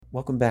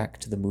Welcome back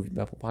to the Movie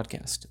Babble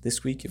podcast.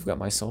 This week you've got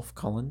myself,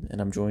 Colin,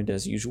 and I'm joined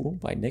as usual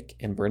by Nick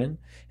and Brennan.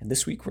 And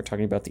this week we're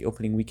talking about the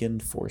opening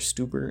weekend for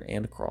Stuber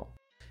and Crawl.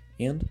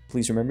 And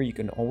please remember you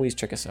can always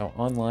check us out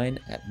online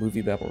at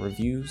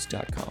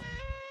moviebabblereviews.com.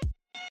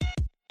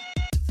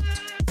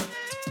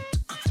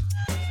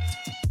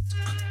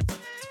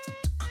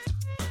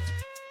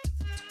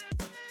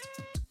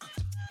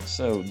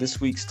 So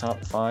this week's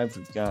top five,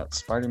 we've got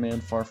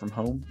Spider-Man Far From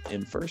Home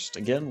in first,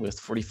 again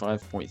with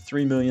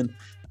 45.3 million.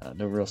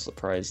 No real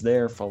surprise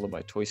there, followed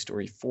by Toy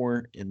Story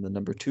 4 in the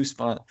number 2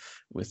 spot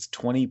with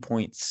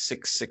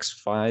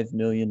 20.665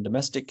 million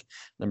domestic.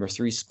 Number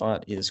 3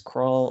 spot is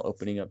Crawl,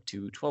 opening up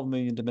to 12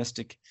 million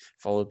domestic,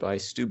 followed by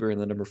Stuber in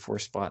the number 4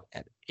 spot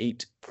at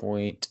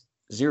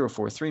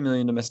 8.043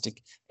 million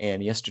domestic,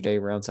 and Yesterday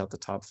rounds out the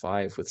top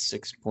 5 with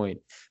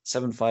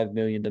 6.75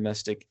 million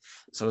domestic.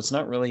 So it's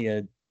not really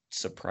a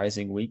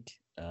surprising week.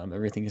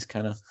 Everything is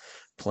kind of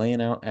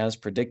playing out as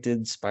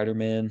predicted.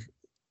 Spider-Man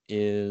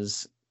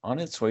is on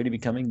its way to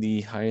becoming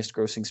the highest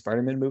grossing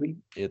Spider-Man movie.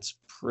 It's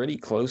pretty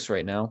close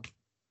right now.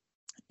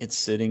 It's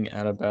sitting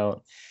at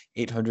about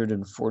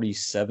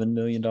 $847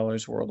 million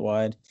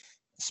worldwide.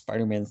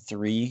 Spider-Man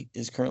 3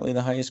 is currently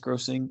the highest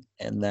grossing,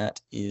 and that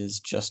is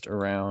just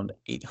around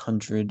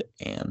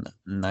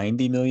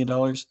 $890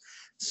 million.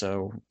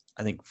 So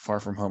I think Far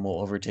From Home will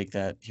overtake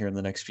that here in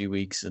the next few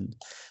weeks. And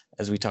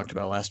as we talked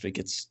about last week,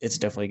 it's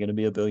definitely going to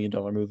be $1 billion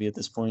movie at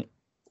this point.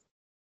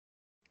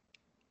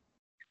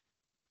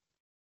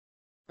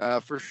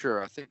 For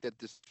sure. I think that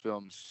this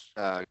film's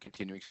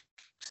continuing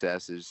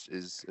success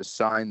is a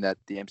sign that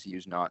the MCU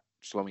is not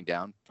slowing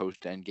down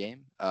post Endgame.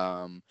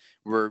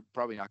 We're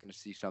probably not going to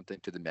see something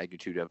to the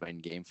magnitude of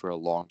Endgame for a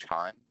long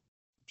time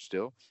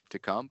still to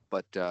come,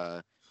 but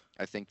I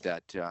think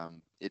that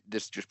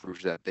this just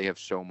proves that they have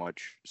so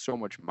much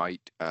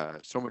might,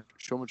 so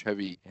much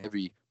heavy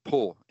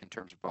pull in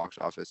terms of box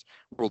office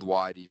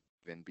worldwide, even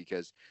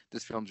because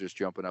this film's just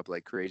jumping up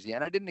like crazy.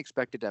 And I didn't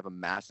expect it to have a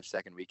massive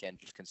second weekend,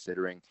 just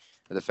considering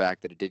the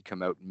fact that it did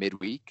come out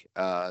midweek.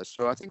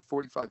 So I think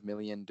 45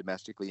 million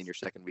domestically in your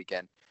second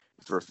weekend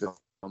for a film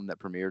that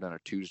premiered on a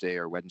Tuesday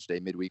or Wednesday,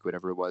 midweek,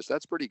 whatever it was,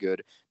 that's pretty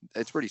good.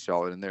 It's pretty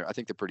solid, and I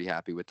think they're pretty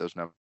happy with those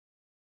numbers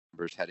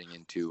heading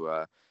into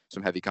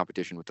some heavy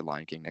competition with The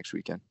Lion King next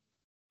weekend.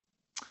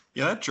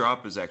 Yeah, that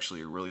drop is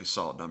actually a really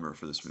solid number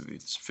for this movie.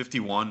 It's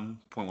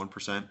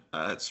 51.1%.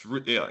 It's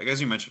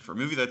as you mentioned, for a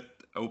movie that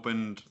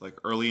opened like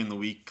early in the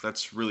week,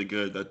 that's really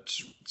good. That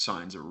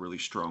signs a really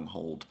strong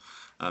hold,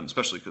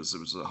 especially because it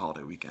was a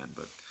holiday weekend.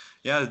 But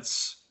yeah,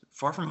 it's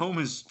Far From Home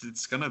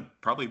it's gonna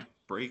probably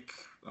break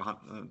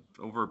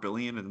over $1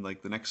 billion in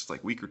like the next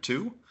like week or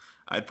two.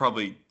 I'd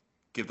probably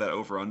give that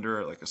over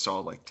under like a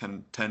solid like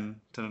 10 and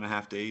a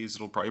half days.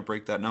 It'll probably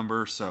break that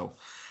number. So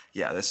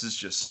yeah, it's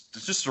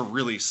just a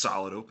really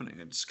solid opening.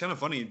 It's kind of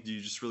funny.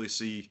 You just really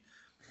see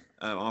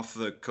off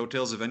the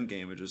coattails of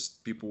Endgame,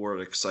 people were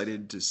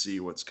excited to see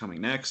what's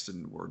coming next,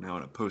 and we're now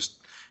in a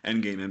post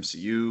Endgame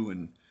MCU,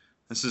 and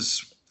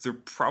they're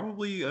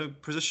probably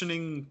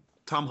positioning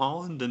Tom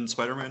Holland and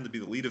Spider-Man to be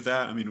the lead of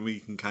that. I mean,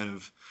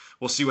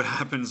 we'll see what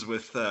happens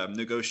with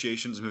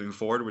negotiations moving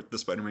forward with the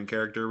Spider-Man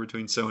character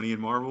between Sony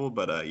and Marvel,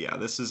 but yeah,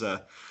 this is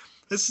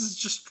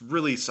just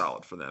really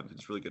solid for them.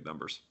 It's really good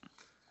numbers.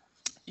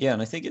 Yeah,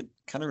 and I think it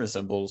kind of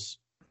resembles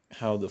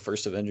how the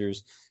first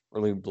Avengers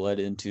really bled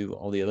into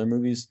all the other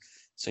movies.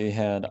 So you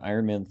had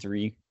Iron Man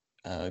 3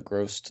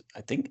 grossed,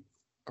 I think,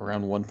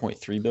 around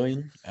 1.3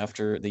 billion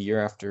after the year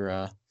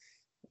after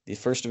the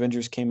first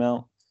Avengers came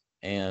out,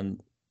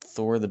 and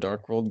Thor: The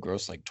Dark World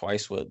grossed like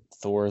twice what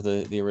Thor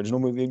the original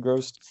movie had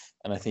grossed,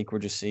 and I think we're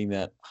just seeing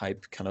that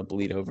hype kind of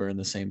bleed over in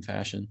the same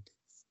fashion.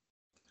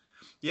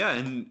 Yeah,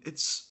 and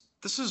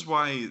this is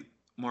why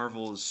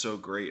Marvel is so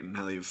great, and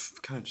how they've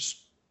kind of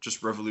just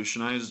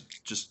revolutionized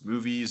just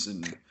movies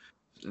and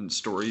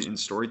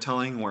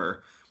storytelling,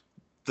 where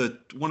the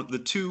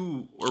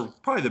two, or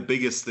probably the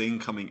biggest thing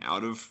coming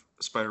out of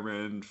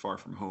Spider-Man Far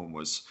From Home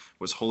was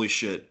holy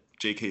shit,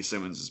 J.K.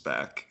 Simmons is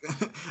back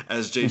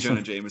as J.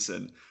 Jonah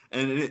Jameson,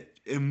 and it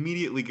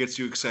immediately gets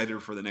you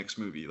excited for the next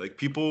movie. Like,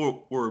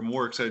 people were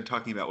more excited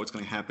talking about what's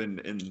going to happen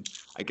in,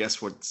 I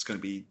guess, what's going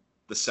to be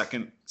the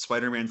second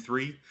Spider-Man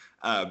 3.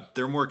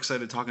 They're more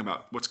excited talking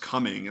about what's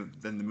coming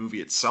than the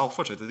movie itself,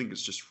 which I think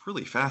is just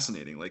really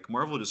fascinating. Like,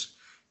 Marvel just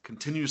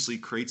continuously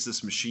creates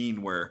this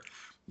machine where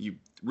you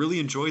really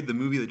enjoyed the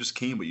movie that just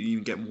came, but you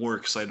even get more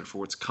excited for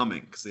what's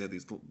coming because they have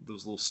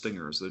those little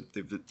stingers.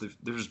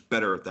 They're just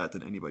better at that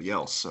than anybody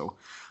else. So,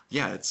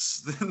 yeah,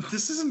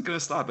 this isn't going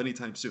to stop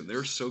anytime soon.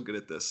 They're so good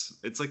at this.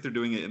 It's like they're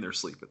doing it in their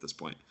sleep at this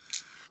point.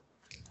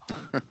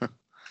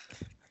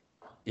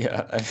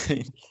 Yeah, I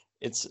mean,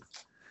 it's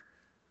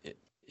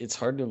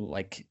hard to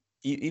like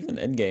even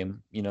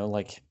Endgame,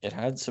 like it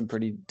had some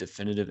pretty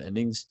definitive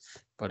endings,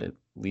 but it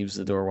leaves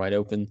the door wide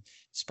open.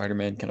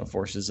 Spider-Man kind of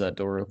forces that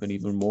door open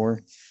even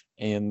more,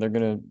 and they're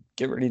gonna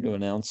get ready to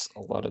announce a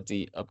lot of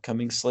the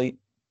upcoming slate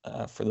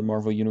for the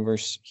Marvel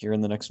Universe here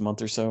in the next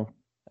month or so.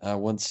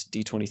 Once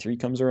D23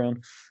 comes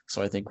around,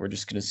 so I think we're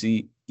just gonna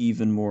see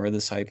even more of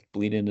this hype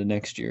bleed into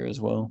next year as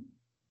well.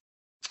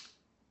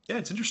 Yeah,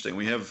 it's interesting.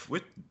 We have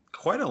with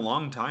quite a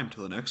long time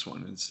till the next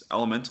one. It's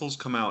Elementals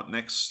come out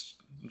next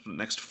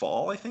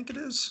fall, I think it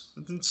is.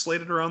 It's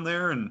slated around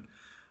there, and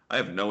I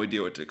have no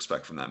idea what to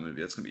expect from that movie.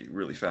 That's gonna be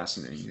really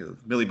fascinating.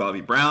 Millie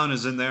Bobby Brown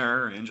is in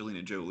there.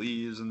 Angelina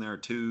Jolie is in there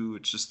too.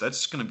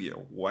 That's gonna be a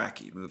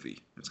wacky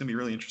movie. It's gonna be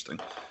really interesting.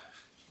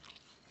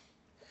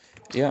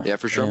 Yeah, Yeah,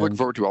 for sure. I'm looking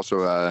forward to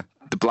also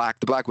the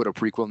Black Widow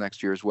prequel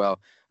next year as well.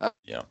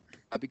 Yeah.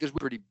 Because we're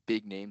pretty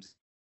big names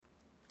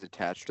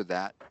attached to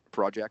that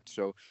project.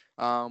 So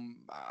I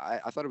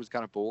thought it was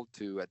kind of bold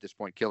to at this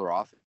point kill her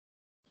off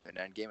in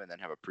Endgame and then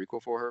have a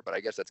prequel for her. But I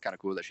guess that's kind of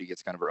cool that she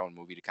gets kind of her own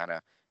movie to kind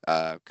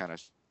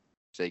of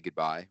say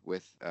goodbye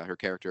with her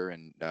character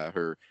and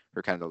her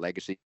kind of the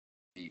legacy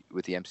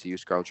with the MCU,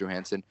 Scarlett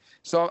Johansson.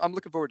 So I'm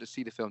looking forward to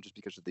see the film just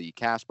because of the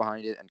cast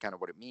behind it and kind of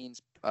what it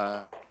means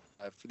for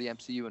the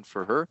MCU and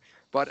for her.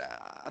 But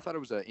I thought it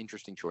was an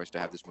interesting choice to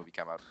have this movie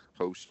come out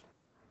post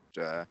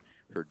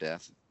her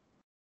death.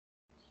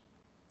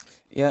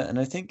 Yeah, and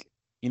I think,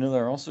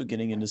 they're also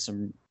getting into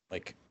some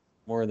like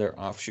more of their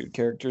offshoot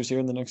characters here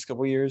in the next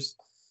couple years.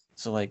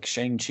 So like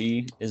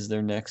Shang-Chi is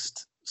their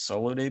next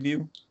solo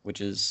debut,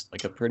 which is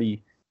like a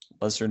pretty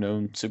lesser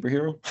known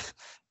superhero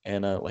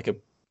and like a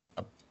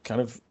kind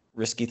of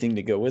risky thing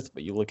to go with,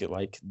 but you look at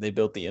like they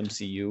built the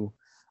MCU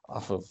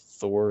off of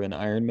Thor and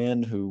Iron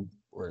Man, who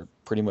were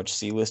pretty much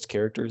C-list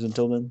characters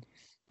until then.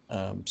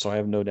 So I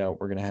have no doubt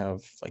we're gonna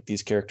have like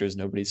these characters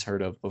nobody's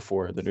heard of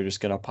before that are just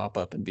gonna pop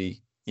up and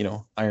be,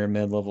 Iron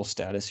Man level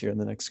status here in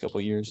the next couple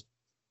of years.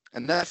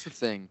 And that's the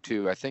thing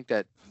too. I think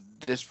that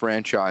this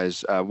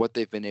franchise, what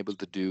they've been able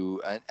to do,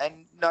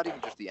 and not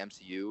even just the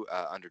MCU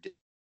under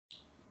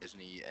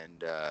Disney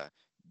and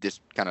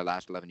this kind of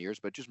last 11 years,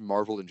 but just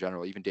Marvel in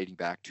general, even dating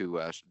back to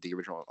the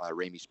original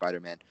Raimi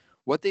Spider-Man,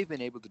 what they've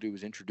been able to do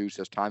is introduce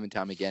us time and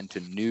time again to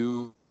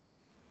new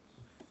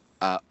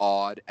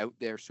odd, out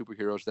there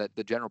superheroes that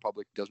the general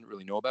public doesn't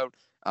really know about.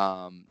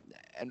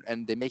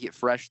 And they make it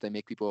fresh, they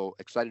make people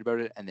excited about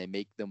it, and they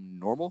make them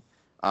normal.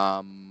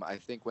 I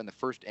think when the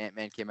first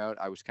Ant-Man came out,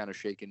 I was kind of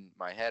shaking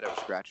my head. I was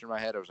scratching my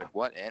head. I was like,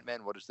 what?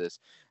 Ant-Man? What is this?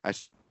 I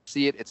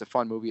see it. It's a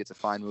fun movie. It's a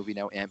fine movie.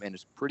 Now Ant-Man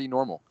is pretty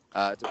normal.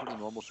 It's a pretty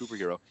normal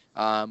superhero.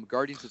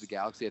 Guardians of the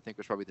Galaxy, I think,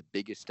 was probably the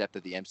biggest step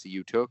that the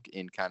MCU took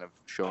in kind of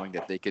showing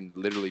that they can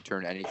literally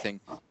turn anything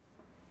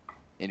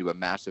into a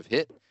massive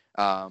hit.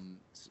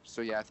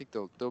 So yeah, I think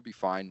they'll be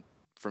fine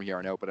from here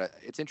on out. But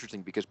it's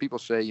interesting because people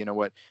say, you know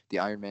what, the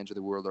Iron Mans of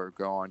the world are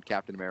gone,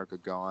 Captain America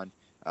gone.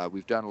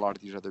 We've done a lot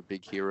of these other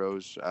big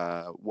heroes.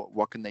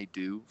 What can they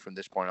do from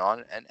this point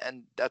on?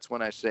 And that's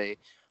when I say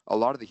a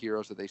lot of the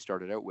heroes that they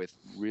started out with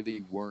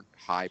really weren't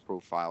high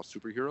profile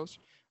superheroes.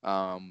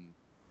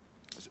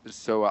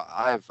 So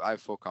I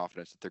have full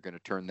confidence that they're going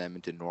to turn them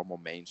into normal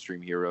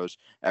mainstream heroes.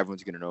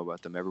 Everyone's going to know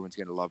about them. Everyone's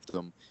going to love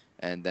them.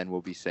 And then we'll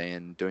be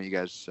saying, don't you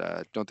guys,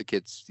 don't the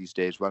kids these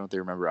days, why don't they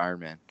remember Iron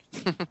Man?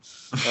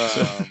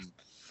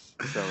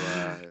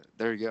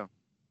 There you go.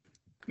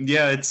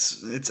 Yeah,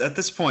 it's at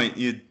this point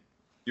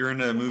you're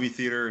in a movie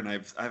theater, and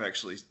I've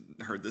actually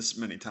heard this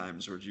many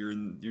times where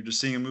you're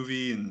just seeing a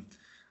movie and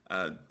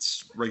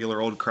it's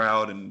regular old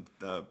crowd, and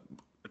a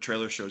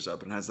trailer shows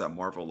up and has that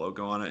Marvel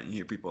logo on it, and you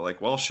hear people like,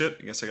 well, shit,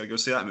 I guess I gotta go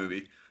see that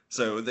movie.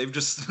 So they've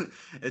just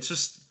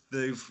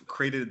they've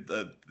created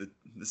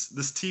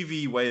this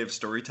TV way of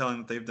storytelling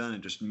that they've done.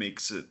 It just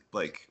makes it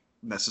like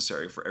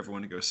necessary for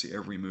everyone to go see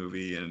every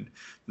movie, and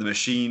the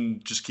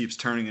machine just keeps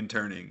turning and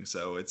turning.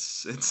 So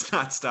it's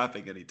not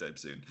stopping anytime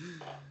soon.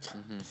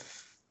 Mm-hmm.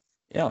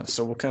 Yeah,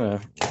 so we'll kind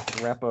of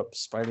wrap up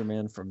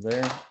Spider-Man from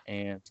there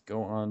and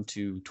go on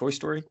to Toy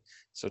Story.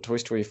 So Toy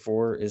Story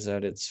 4 is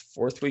at its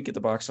fourth week at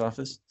the box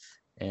office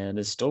and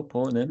is still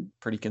pulling in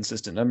pretty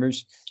consistent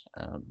numbers.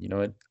 I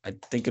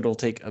think it'll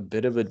take a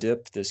bit of a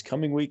dip this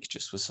coming week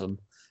just with some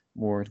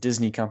more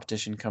Disney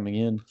competition coming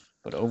in.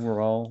 But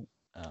overall,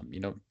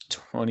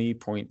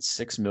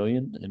 20.6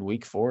 million in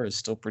week 4 is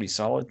still pretty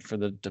solid for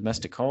the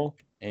domestic haul.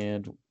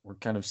 And we're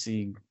kind of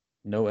seeing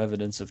no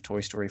evidence of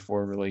Toy Story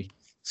 4 really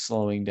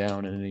slowing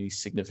down in any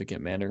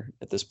significant manner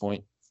at this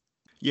point.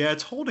 Yeah,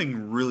 it's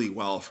holding really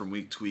well from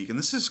week to week, and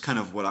this is kind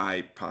of what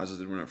I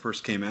posited when it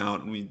first came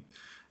out. And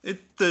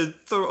the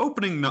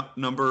opening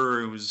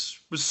number was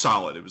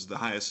solid. It was the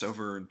highest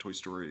ever in Toy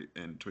Story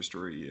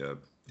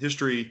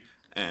history,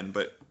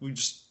 but we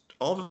just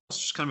all of us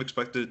just kind of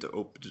expected it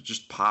to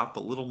just pop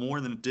a little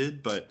more than it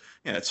did. But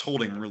yeah, it's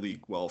holding really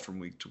well from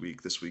week to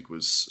week. This week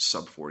was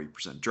sub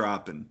 40%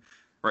 drop, and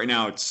right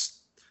now it's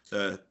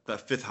the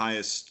fifth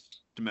highest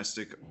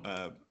domestic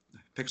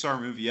Pixar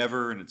movie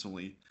ever, and it's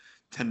only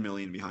 10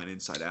 million behind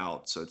Inside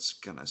Out, so it's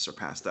gonna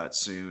surpass that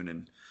soon.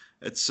 And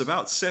it's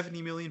about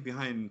 70 million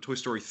behind Toy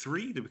Story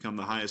 3 to become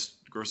the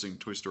highest grossing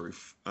Toy Story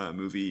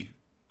movie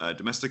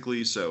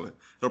domestically. So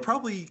it'll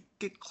probably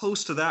get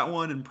close to that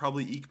one and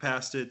probably eke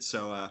past it.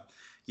 So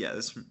yeah,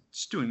 it's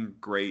doing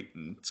great,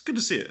 and it's good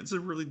to see it. It's a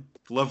really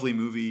lovely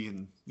movie,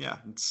 and yeah,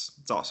 it's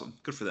awesome.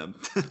 Good for them.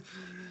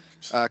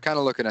 Kind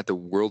of looking at the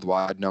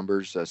worldwide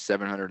numbers,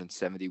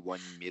 $771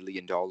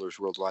 million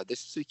worldwide.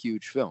 This is a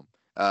huge film.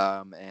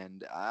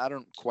 And I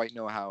don't quite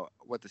know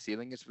what the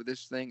ceiling is for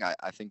this thing.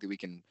 I think that we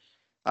can.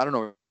 I don't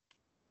know.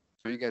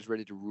 Are you guys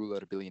ready to rule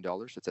out $1 billion?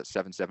 It's at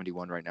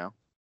 771 right now.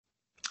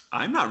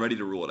 I'm not ready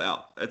to rule it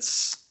out.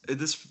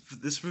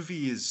 This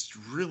movie is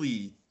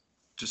really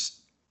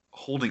just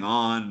holding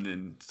on,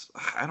 and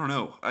I don't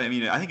know. I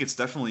mean, I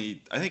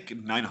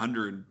think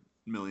 900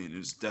 million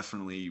is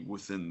definitely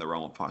within the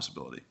realm of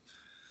possibility.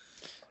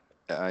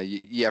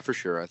 Yeah, for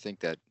sure. I think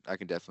that I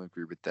can definitely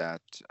agree with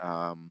that.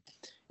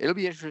 It'll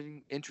be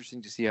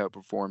interesting to see how it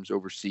performs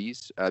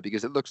overseas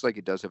because it looks like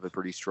it does have a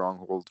pretty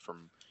strong hold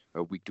from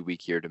week to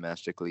week here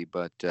domestically.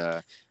 But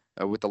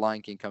with the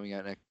Lion King coming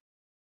out next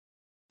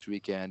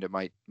weekend, it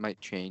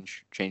might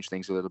change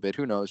things a little bit.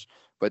 Who knows?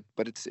 But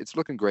it's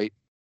looking great,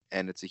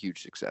 and it's a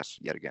huge success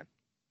yet again.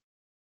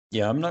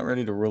 Yeah, I'm not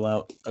ready to rule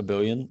out $1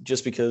 billion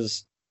just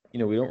because we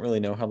don't really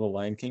know how the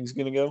Lion King's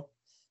going to go,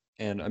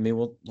 and I mean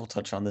we'll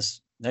touch on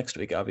this next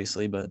week,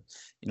 obviously, but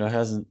it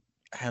hasn't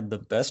had the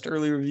best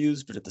early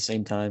reviews, but at the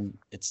same time,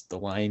 it's the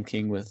Lion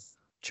King with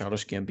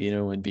Childish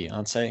Gambino and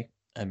Beyonce.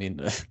 I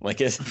mean, like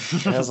it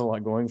has a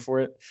lot going for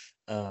it.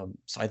 So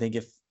I think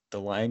if the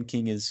Lion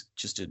King is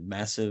just a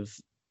massive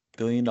 $1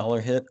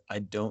 billion hit, I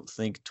don't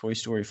think Toy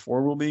Story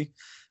 4 will be.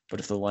 But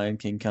if the Lion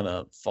King kind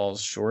of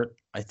falls short,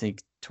 I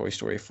think Toy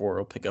Story 4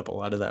 will pick up a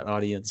lot of that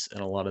audience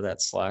and a lot of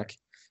that slack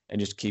and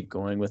just keep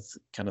going with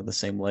kind of the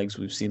same legs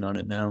we've seen on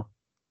it now.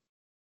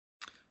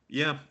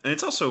 Yeah, and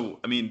it's also,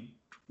 I mean,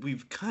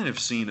 we've kind of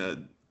seen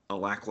a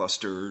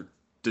lackluster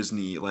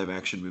Disney live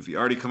action movie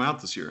already come out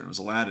this year, and it was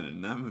Aladdin,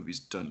 and that movie's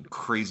done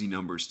crazy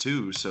numbers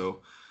too. So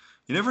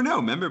you never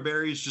know. Member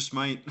Berries just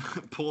might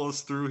pull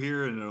us through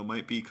here, and it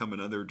might become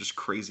another just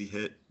crazy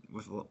hit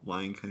with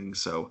Lion King.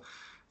 So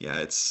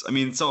yeah, I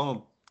mean, it's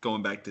all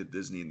going back to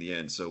Disney in the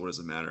end. So what does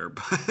it matter?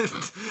 But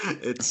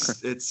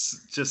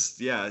it's just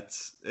yeah,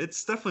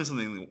 it's definitely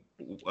something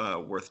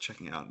worth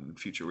checking out in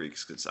future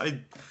weeks because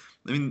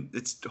I mean,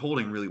 it's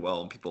holding really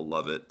well and people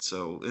love it.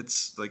 So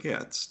it's like,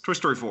 yeah, it's Toy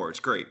Story 4. It's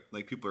great.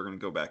 Like people are going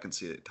to go back and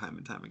see it time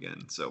and time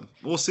again. So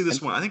we'll see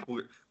this one. I think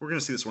we're going to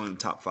see this one in the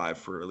top 5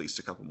 for at least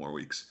a couple more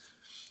weeks.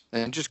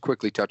 And just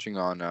quickly touching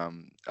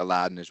on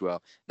Aladdin as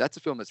well, that's a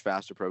film that's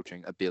fast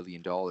approaching $1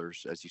 billion.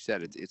 As you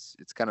said, it's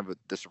kind of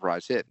the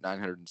surprise hit,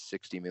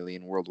 960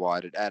 million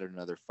worldwide. It added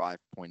another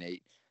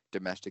 5.8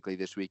 domestically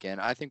this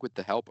weekend. I think with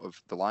the help of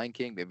The Lion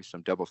King, maybe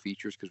some double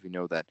features because we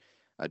know that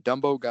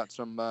Dumbo got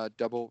some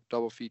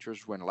double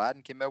features when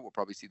Aladdin came out. We'll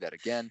probably see that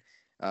again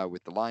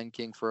with The Lion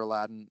King for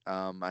Aladdin.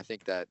 I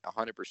think that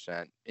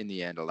 100% in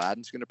the end,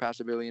 Aladdin's going to pass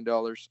 $1 billion.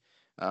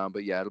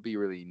 But yeah, it'll be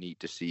really neat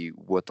to see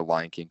what the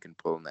Lion King can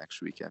pull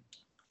next weekend.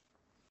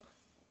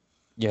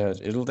 Yeah,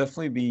 it'll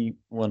definitely be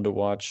one to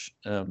watch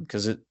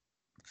because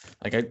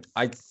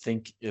I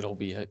think it'll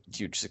be a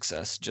huge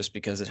success just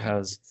because it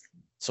has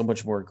so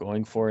much more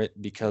going for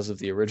it because of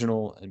the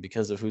original and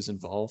because of who's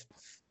involved.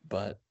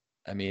 But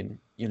I mean,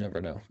 you never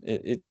know.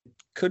 It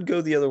could go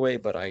the other way,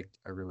 but I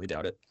really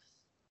doubt it.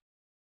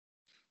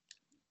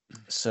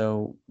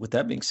 So with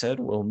that being said,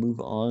 we'll move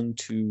on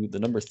to the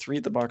number 3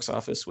 at the box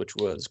office, which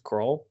was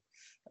Crawl,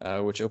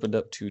 which opened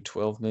up to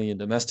 12 million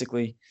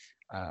domestically.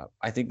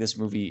 I think this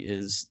movie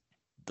is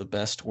the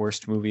best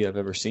worst movie I've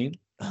ever seen.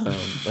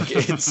 Like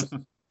it's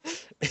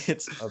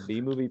a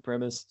B movie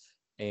premise,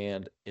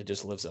 and it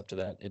just lives up to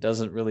that. It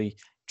doesn't really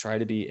try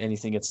to be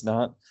anything it's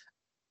not.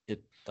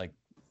 It like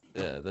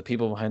the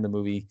people behind the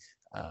movie,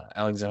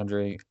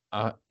 Alexandre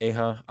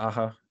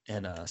Aja,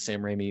 and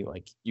Sam Raimi,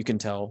 like you can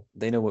tell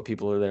they know what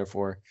people are there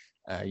for.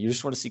 You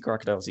just want to see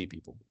crocodiles eat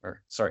people,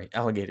 or sorry,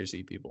 alligators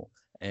eat people,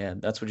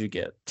 and that's what you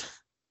get.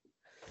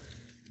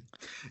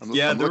 I'm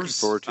looking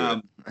forward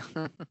to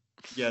it.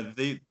 Yeah,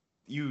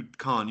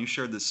 you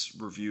shared this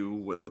review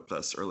with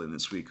us earlier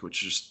this week,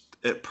 which just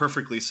it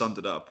perfectly summed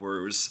it up. Where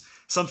it was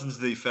something to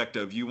the effect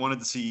of you wanted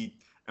to see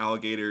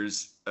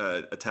alligators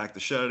attack the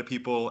shit out of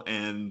people,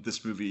 and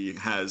this movie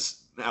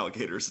has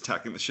alligators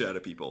attacking the shit out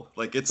of people.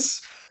 Like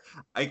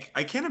I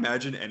can't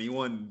imagine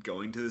anyone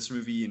going to this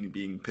movie and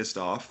being pissed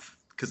off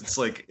because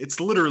it's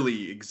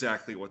literally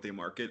exactly what they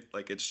market.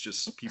 Like it's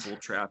just people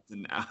trapped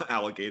in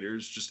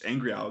alligators, just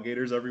angry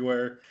alligators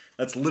everywhere.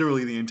 That's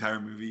literally the entire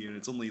movie, and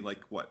it's only like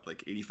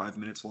 85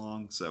 minutes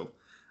long. So,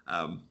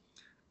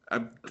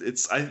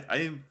 this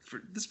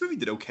movie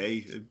did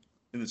okay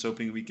in its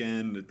opening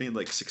weekend. It made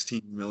like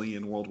 16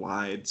 million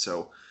worldwide.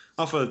 So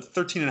off a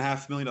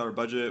 $13.5 million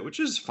budget, which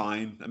is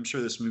fine. I'm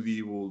sure this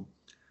movie will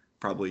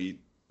probably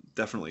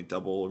definitely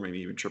double or maybe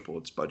even triple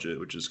its budget,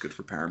 which is good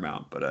for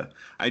Paramount. But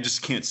I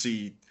just can't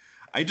see.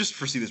 I just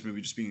foresee this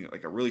movie just being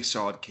like a really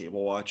solid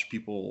cable watch.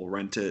 People will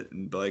rent it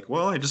and be like,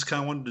 "Well, I just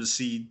kind of wanted to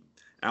see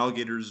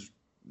alligators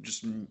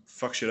just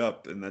fuck shit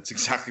up," and that's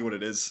exactly what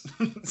it is.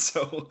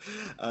 So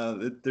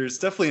there's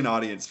definitely an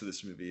audience for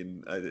this movie,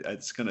 and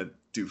it's gonna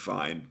do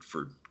fine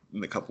for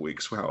in a couple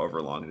weeks,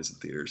 however long it is in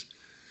theaters.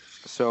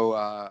 So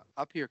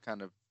up here,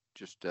 kind of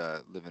just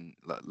living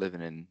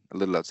in a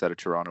little outside of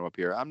Toronto. Up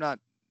here, I'm not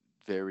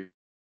very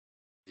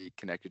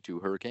connected to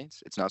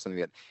hurricanes. It's not something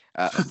that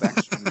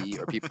affects me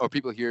or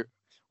people here.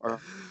 Or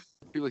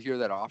people hear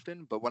that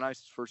often, but when I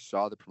first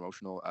saw the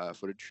promotional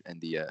footage and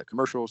the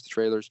commercials, the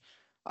trailers,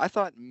 I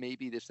thought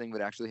maybe this thing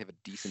would actually have a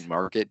decent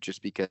market,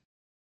 just because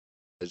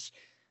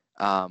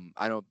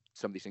I know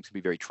some of these things can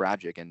be very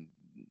tragic, and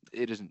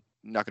it isn't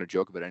not going to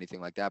joke about anything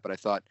like that. But I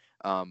thought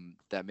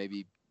that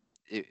maybe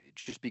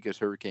just because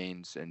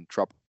hurricanes and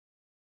tropical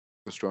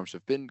storms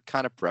have been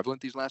kind of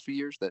prevalent these last few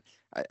years, that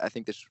I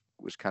think this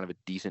was kind of a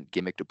decent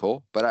gimmick to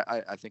pull. But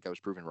I think I was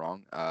proven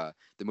wrong.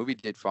 The movie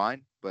did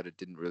fine, but it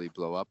didn't really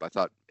blow up. I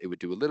thought it would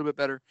do a little bit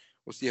better.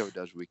 We'll see how it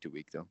does week to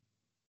week, though.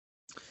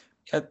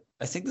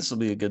 I think this will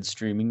be a good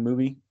streaming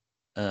movie,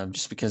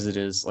 just because it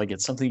is like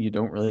it's something you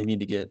don't really need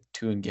to get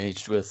too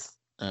engaged with.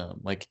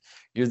 Like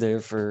you're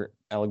there for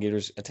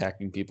alligators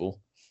attacking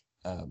people.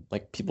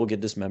 Like people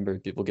get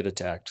dismembered, people get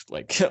attacked,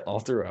 like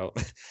all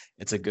throughout.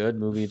 It's a good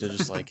movie to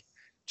just like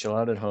chill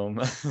out at home,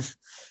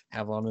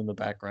 have on in the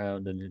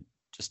background, and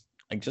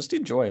just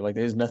enjoy. Like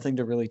there's nothing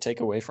to really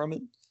take away from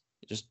it.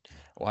 Just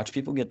watch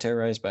people get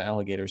terrorized by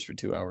alligators for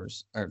 2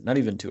 hours, or not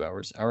even 2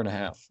 hours, hour and a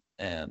half,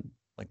 and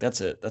like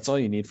that's it. That's all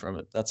you need from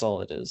it. That's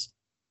all it is.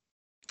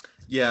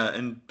 Yeah,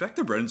 and back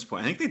to Brendan's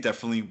point, I think they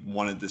definitely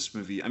wanted this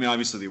movie. I mean,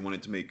 obviously they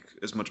wanted to make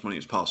as much money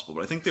as possible,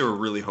 but I think they were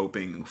really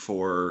hoping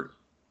for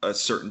a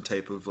certain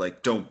type of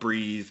like don't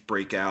breathe,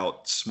 break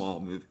out, small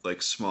movie,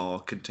 like small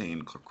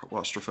contained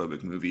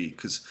claustrophobic movie,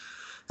 because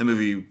that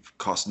movie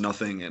cost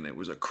nothing and it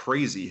was a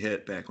crazy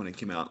hit back when it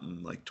came out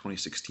in like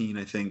 2016,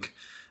 I think.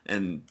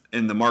 And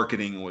the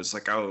marketing was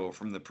like, oh,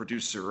 from the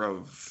producer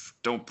of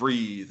Don't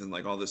Breathe and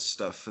like all this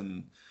stuff,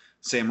 and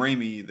Sam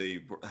Raimi,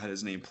 they had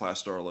his name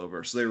plastered all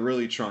over. So they're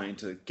really trying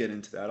to get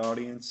into that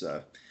audience.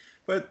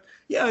 But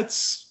yeah,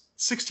 it's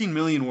 16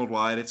 million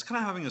worldwide. It's kind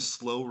of having a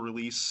slow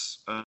release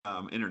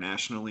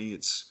internationally.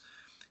 It's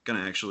going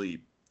to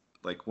actually,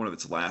 like, one of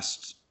its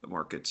last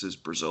markets is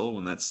Brazil,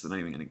 and it's not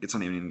even going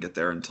to get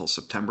there until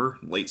September,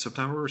 late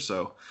September.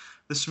 So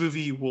this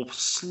movie will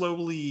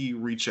slowly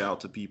reach out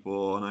to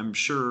people, and I'm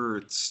sure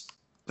it's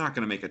not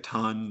going to make a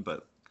ton,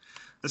 but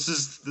this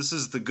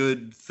is the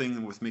good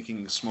thing with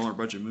making smaller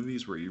budget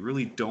movies, where you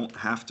really don't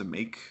have to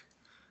make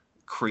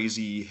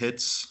crazy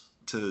hits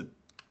to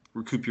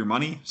recoup your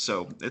money.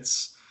 So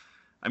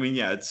I mean,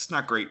 yeah, it's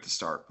not great to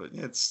start, but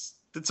it's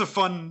a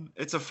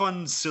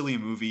fun silly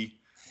movie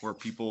where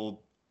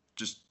people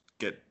just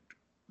get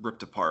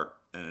ripped apart,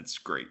 and it's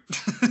great.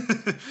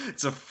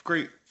 It's a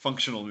great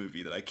functional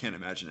movie that I can't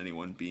imagine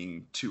anyone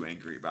being too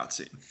angry about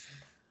seeing.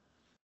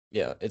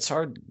 Yeah, it's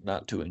hard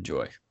not to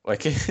enjoy.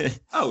 Like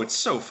Oh,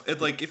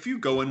 like if you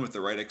go in with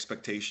the right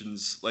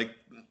expectations, like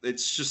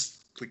it's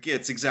just like yeah,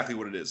 it's exactly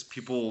what it is.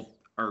 People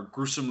are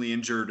gruesomely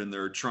injured and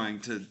they're trying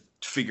to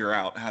figure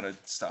out how to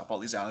stop all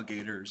these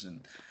alligators,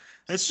 and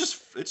it's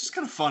just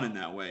kind of fun in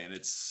that way. And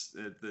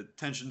the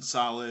tension's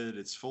solid,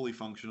 it's fully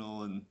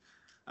functional, and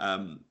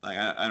like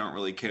I don't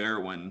really care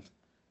when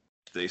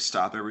they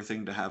stop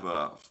everything to have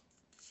a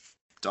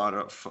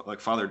like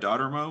father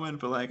daughter moment,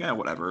 but like yeah,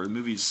 whatever. The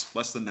movie's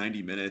less than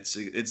 90 minutes.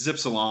 It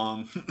zips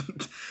along.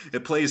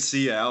 It plays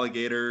see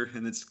alligator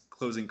in its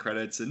closing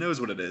credits. It knows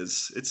what it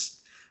is.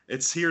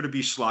 It's here to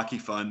be schlocky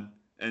fun,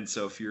 and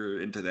so if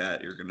you're into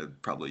that, you're gonna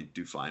probably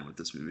do fine with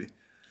this movie.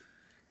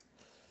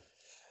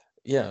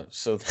 yeah,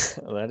 so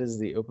that is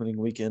the opening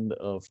weekend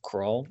of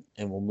Crawl,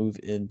 and we'll move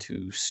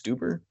into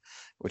Stuber,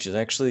 which is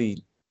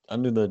actually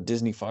under the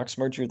Disney Fox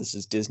merger. This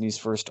is Disney's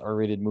first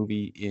R-rated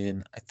movie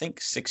in I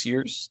think 6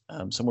 years,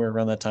 somewhere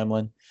around that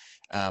timeline.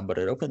 But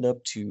it opened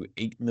up to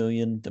 8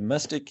 million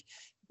domestic.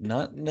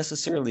 Not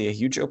necessarily a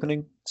huge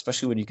opening,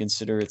 especially when you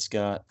consider it's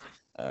got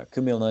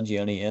Kumail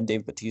Nanjiani and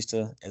Dave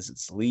Bautista as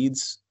its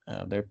leads.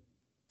 They're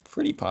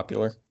pretty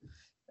popular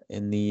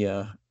in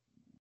the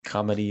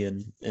comedy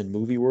and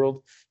movie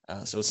world.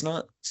 So it's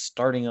not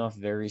starting off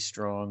very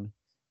strong,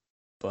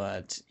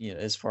 but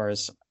as far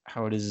as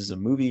how it is as a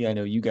movie, I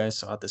know you guys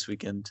saw it this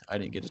weekend. I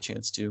didn't get a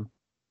chance to.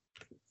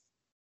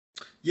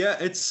 Yeah,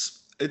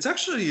 it's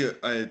actually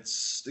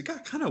it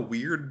got kind of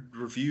weird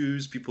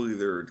reviews. People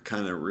either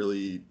kind of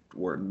really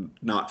were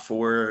not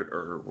for it,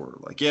 or were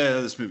like, yeah,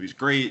 this movie's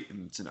great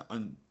and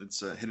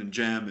it's a hidden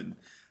gem. And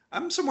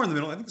I'm somewhere in the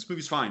middle. I think this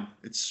movie's fine.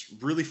 It's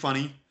really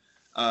funny.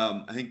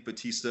 I think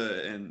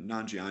Batista and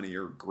Nanjiani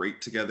are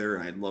great together,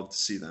 and I'd love to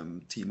see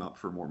them team up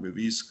for more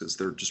movies because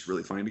they're just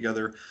really funny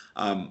together.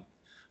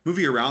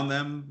 Movie around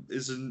them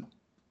isn't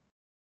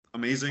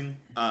amazing,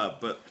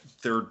 but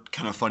they're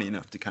kind of funny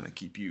enough to kind of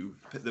keep you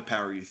the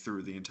power you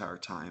through the entire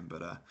time.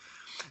 But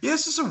yeah,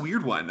 this is a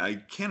weird one. I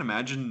can't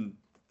imagine.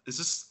 Is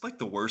this like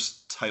the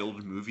worst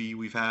titled movie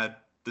we've had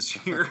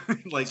this year?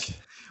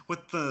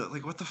 What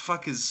the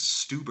fuck is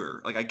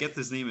Stuber? Like I get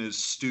his name is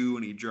Stu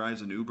and he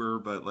drives an Uber,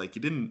 but like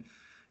you didn't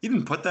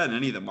put that in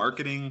any of the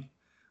marketing.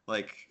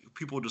 Like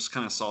people just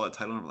kind of saw that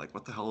title and were like,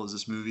 "What the hell is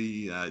this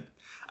movie?"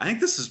 I think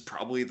this is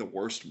probably the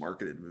worst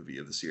marketed movie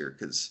of this year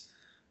because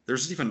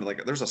there's a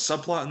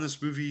subplot in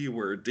this movie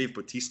where Dave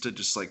Bautista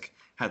just like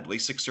had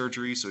LASIK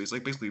surgery, so he's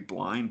like basically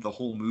blind the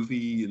whole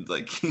movie, and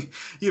like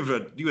you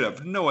would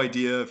have no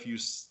idea if you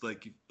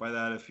like by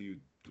that if you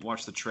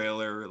watch the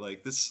trailer.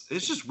 Like this,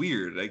 it's just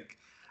weird. Like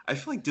I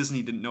feel like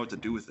Disney didn't know what to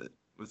do with it.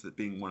 with it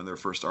being one of their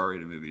first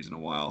R-rated movies in a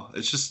while.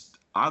 It's just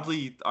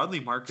oddly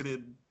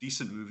marketed,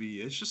 decent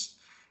movie.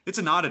 It's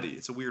an oddity.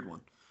 It's a weird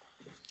one.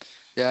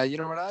 Yeah, you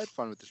know what? I had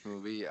fun with this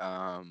movie.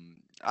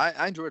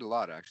 I enjoyed it a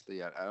lot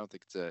actually. I don't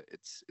think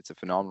it's a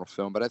phenomenal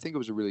film, but I think it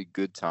was a really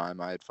good time.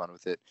 I had fun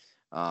with it.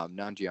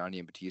 Nanjiani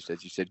and Batista,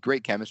 as you said,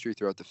 great chemistry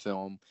throughout the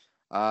film.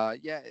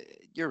 Yeah,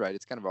 you're right.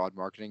 It's kind of odd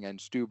marketing. And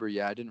Stuber,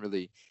 yeah, I didn't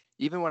really.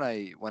 Even when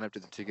I went up to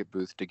the ticket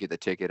booth to get the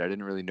ticket, I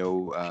didn't really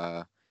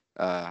know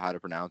how to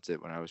pronounce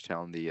it when I was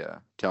telling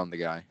the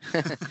guy.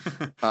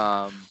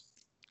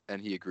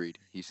 And he agreed.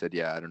 He said,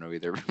 "Yeah, I don't know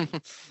either."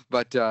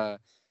 But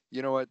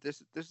you know what?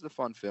 This is a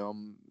fun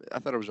film. I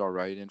thought it was all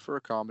right, and for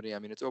a comedy, I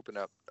mean, it's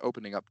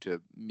opening up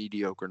to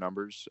mediocre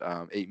numbers.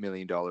 $8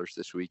 million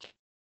this week,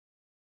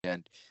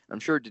 and I'm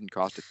sure it didn't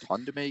cost a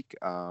ton to make.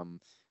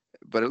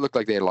 But it looked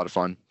like they had a lot of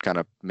fun, kind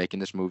of making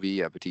this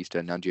movie. Batista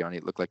and Nanjiani,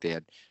 it looked like they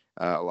had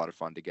a lot of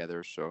fun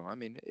together. So I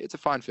mean, it's a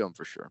fine film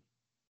for sure.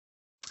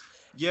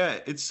 Yeah,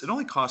 it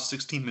only cost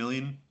 16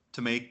 million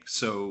to make,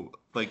 so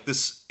like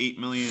this 8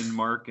 million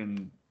mark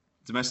and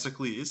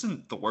domestically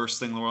isn't the worst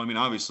thing in the world. I mean,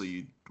 obviously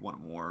you want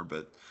more,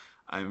 but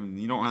I mean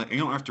you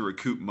don't have to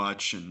recoup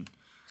much, and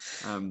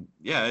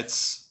yeah, it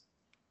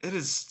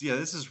is yeah,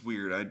 this is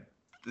weird.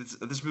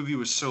 This movie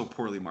was so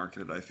poorly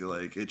marketed. I feel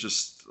like it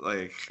just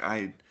like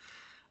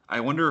I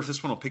wonder if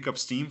this one will pick up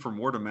steam from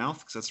word of mouth,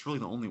 because that's really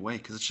the only way.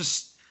 Because it's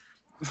just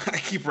I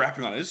keep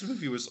rapping on it. This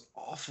movie was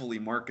awfully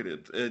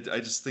marketed. I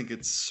just think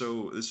this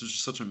is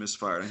just such a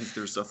misfire. I think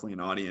there's definitely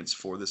an audience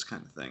for this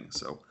kind of thing.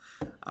 So,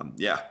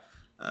 yeah,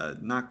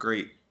 not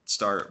great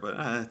start, but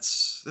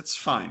it's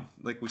fine.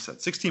 Like we said,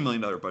 $16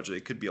 million budget.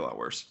 It could be a lot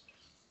worse.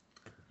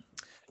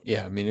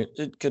 Yeah, I mean,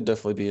 it could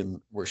definitely be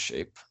in worse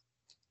shape.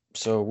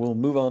 So we'll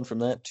move on from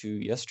that to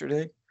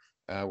yesterday,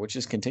 which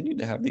has continued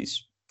to have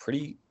these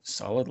pretty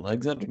solid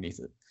legs underneath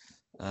it.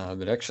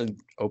 It actually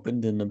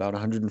opened in about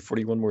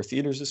 141 more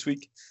theaters this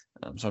week.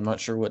 So I'm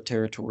not sure what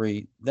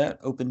territory that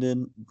opened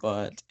in,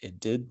 but it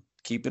did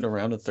keep it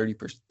around a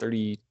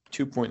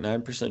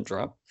 32.9%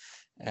 drop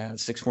at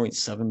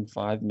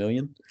 6.75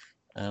 million.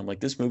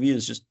 Like this movie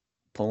is just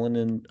pulling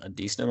in a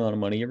decent amount of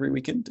money every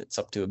weekend. It's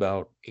up to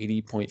about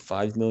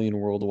 80.5 million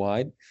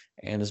worldwide,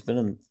 and has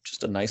been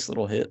just a nice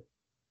little hit.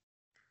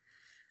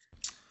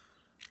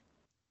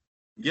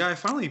 Yeah, I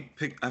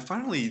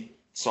finally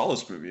saw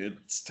this movie.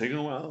 It's taken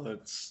a while. I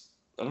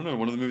don't know,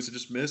 one of the movies I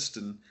just missed,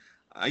 and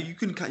you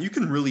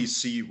can really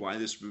see why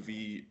this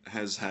movie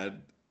has had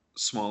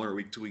smaller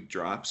week to week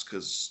drops,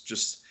 because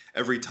just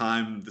every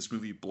time this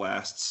movie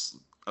blasts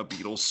a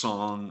Beatles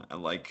song,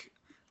 like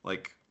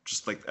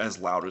just like as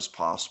loud as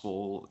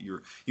possible,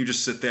 you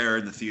just sit there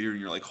in the theater and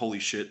you're like, holy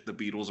shit, the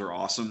Beatles are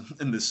awesome,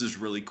 and this is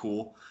really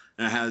cool.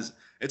 And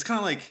it's kind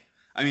of like,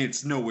 I mean,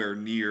 it's nowhere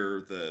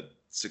near the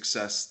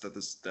success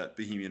that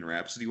Bohemian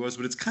Rhapsody was,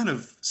 but it's kind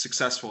of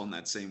successful in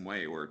that same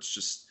way, where it's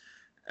just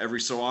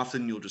every so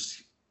often you'll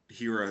just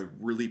hear a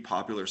really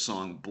popular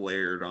song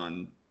blared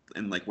on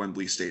in like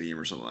Wembley Stadium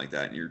or something like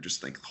that, and you're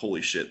just like,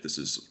 holy shit, this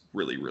is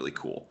really, really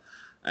cool.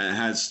 And it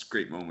has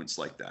great moments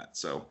like that.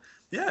 So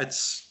yeah,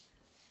 it's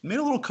made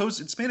a little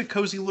cozy. It's made a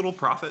cozy little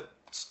profit.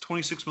 It's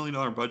 $26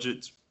 million budget.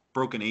 It's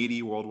broken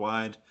 80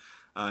 worldwide.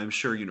 I'm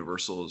sure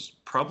Universal is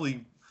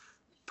probably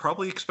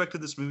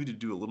expected this movie to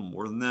do a little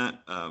more than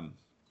that,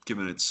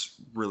 given its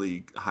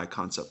really high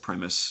concept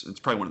premise. It's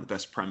probably one of the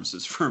best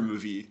premises for a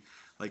movie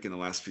like in the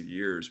last few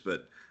years.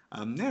 But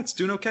yeah, it's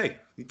doing okay.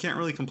 You can't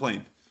really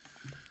complain.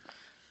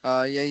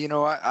 Yeah, you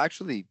know, I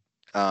actually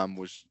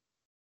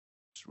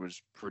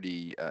was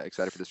pretty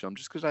excited for this film,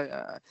 just because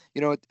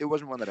you know, it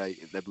wasn't one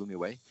that blew me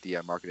away, the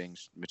marketing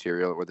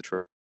material or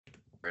the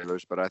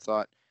trailers, but I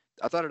thought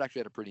it actually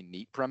had a pretty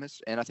neat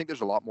premise, and I think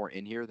there's a lot more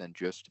in here than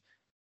just.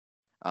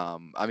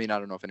 I mean, I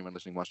don't know if anyone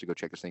listening wants to go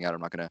check this thing out.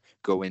 I'm not going to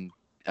go in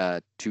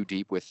too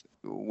deep with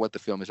what the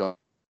film is all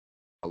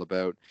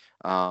about,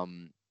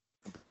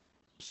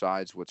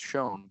 besides what's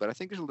shown. But I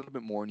think there's a little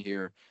bit more in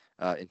here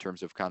in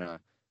terms of kind of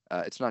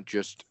it's not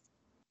just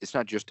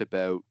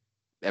about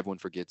everyone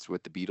forgets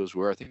what the Beatles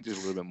were. I think there's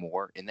a little bit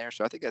more in there.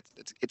 So I think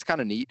it's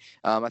kind of neat.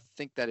 I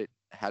think that it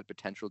had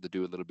potential to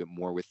do a little bit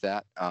more with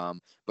that.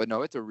 But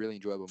no, it's a really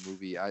enjoyable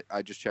movie.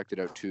 I just checked it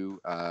out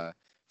too.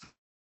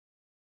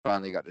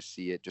 Finally got to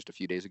see it just a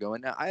few days ago,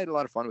 and I had a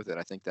lot of fun with it.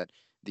 I think that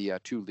the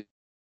two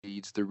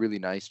leads, they're really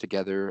nice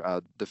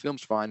together. The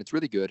film's fine. It's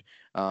really good.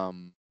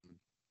 And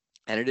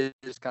it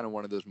is kind of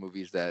one of those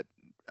movies that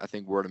I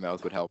think word of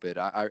mouth would help it.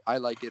 I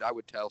like it. I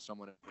would tell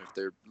someone if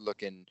they're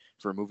looking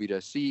for a movie to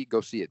see,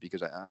 go see it,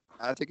 because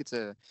I think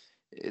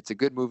it's a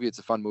good movie. It's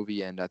a fun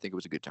movie, and I think it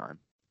was a good time.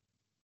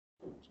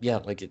 Yeah,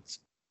 like it's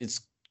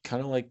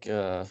kind of like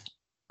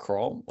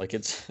Crawl. Like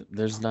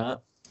there's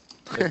not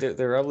like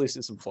there are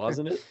obviously some flaws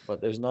in it,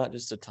 but there's not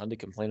just a ton to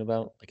complain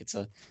about. Like it's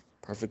a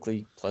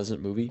perfectly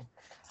pleasant movie.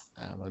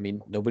 I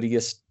mean, nobody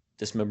gets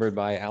dismembered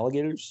by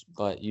alligators,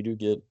 but you do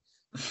get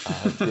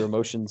your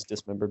emotions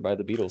dismembered by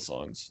the Beatles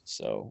songs.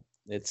 So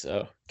it's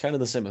kind of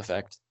the same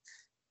effect.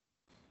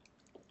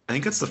 I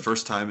think it's the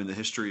first time in the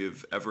history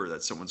of ever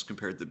that someone's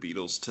compared the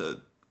Beatles to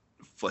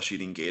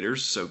flesh-eating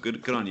gators. So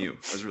good on you.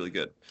 That was really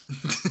good.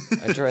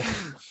 I try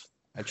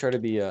I try to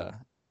be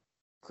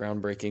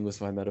groundbreaking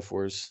with my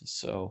metaphors.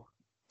 So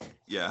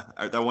Yeah,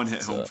 that one hit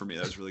it's home for me.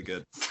 That was really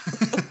good.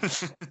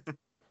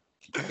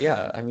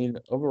 yeah, I mean,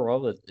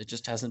 overall, it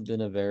just hasn't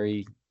been a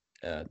very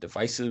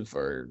divisive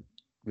or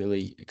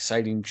really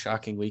exciting,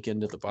 shocking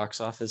weekend at the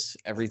box office.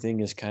 Everything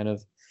is kind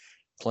of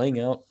playing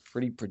out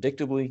pretty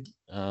predictably.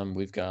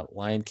 We've got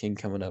Lion King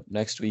coming up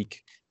next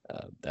week.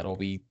 That'll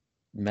be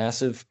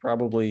massive,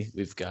 probably.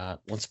 We've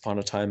got Once Upon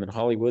a Time in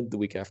Hollywood the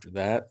week after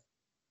that.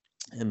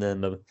 And then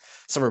the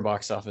summer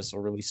box office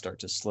will really start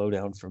to slow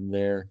down from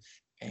there.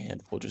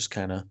 And we'll just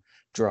kind of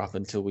drop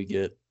until we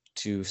get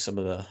to some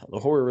of the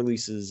horror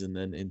releases and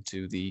then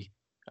into the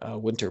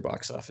winter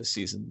box office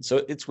season.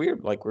 So it's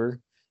weird. Like we're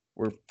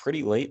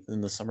pretty late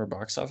in the summer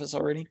box office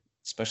already,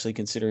 especially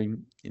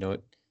considering,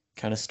 it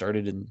kind of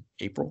started in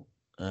April.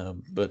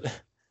 But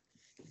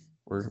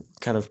we're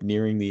kind of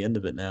nearing the end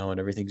of it now and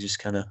everything's just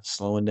kind of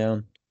slowing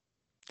down.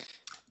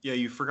 Yeah,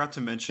 you forgot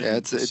to mention Yeah,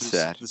 it's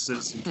sad. the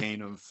Citizen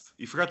Kane of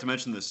you forgot to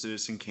mention the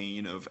Citizen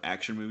Kane of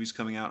action movies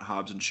coming out,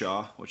 Hobbs and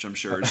Shaw, which I'm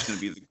sure is going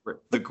to be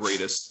the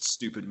greatest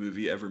stupid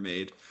movie ever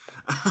made.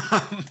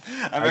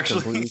 I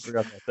completely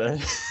forgot about that.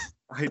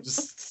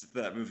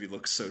 That movie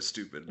looks so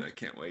stupid and I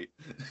can't wait.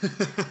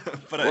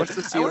 But What's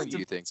the ceiling, to,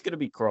 you think? it's gonna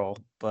be Crawl,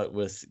 but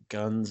with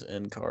guns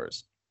and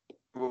cars.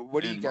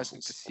 What do you And guys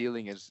think the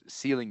muscles.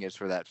 ceiling is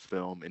for that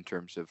film in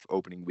terms of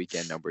opening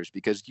weekend numbers?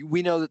 Because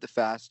we know that the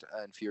Fast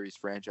and Furious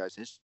franchise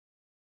has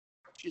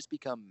just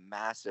become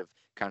massive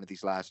kind of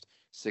these last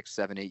 6,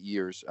 7, 8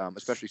 years,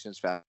 especially since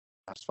Fast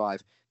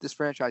 5. This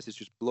franchise has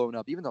just blown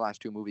up. Even the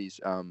last two movies,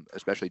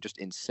 especially, just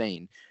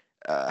insane.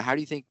 How do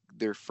you think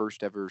their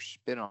first ever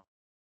spin-off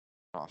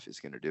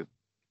is going to do?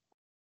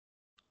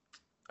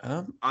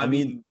 I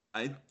mean,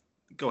 I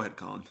go ahead,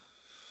 Colin.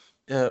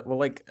 well,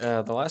 like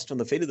the last one,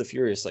 The Fate of the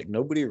Furious, like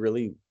nobody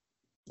really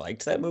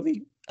liked that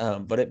movie,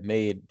 but it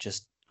made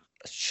just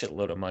a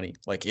shitload of money.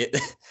 Like it,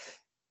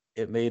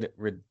 it made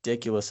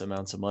ridiculous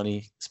amounts of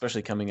money,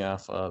 especially coming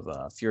off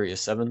of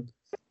Furious 7.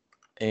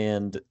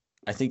 And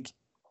I think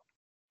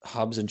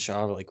Hobbs and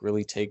Shaw like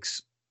really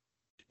takes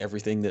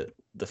everything that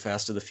the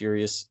Fast of the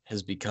Furious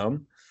has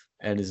become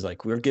and is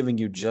like, we're giving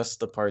you just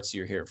the parts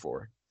you're here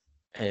for.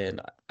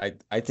 And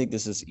I think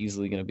this is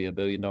easily going to be $1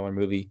 billion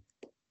movie.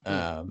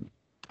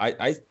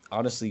 I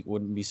honestly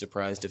wouldn't be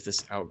surprised if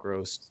this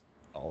outgrossed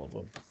all of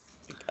them.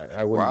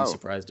 I wouldn't be Wow.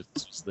 surprised if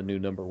this was the new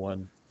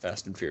 #1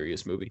 Fast and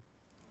Furious movie.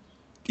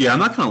 Yeah, I'm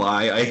not gonna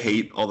lie. I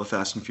hate all the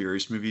Fast and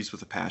Furious movies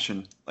with a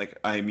passion. Like,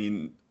 I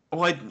mean,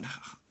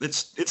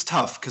 it's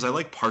tough because I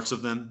like parts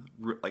of them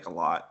like a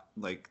lot.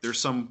 Like, there's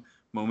some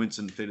moments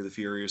in Fate of the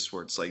Furious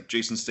where it's like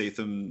Jason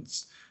Statham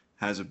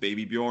has a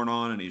baby Bjorn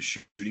on and he's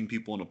shooting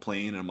people in a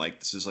plane. And I'm like,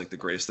 this is like the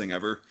greatest thing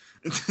ever.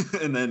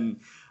 and then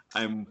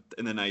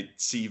I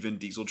see Vin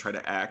Diesel try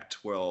to act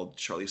while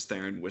Charlize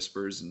Theron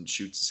whispers and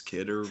shoots his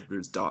kid or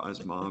his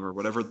mom or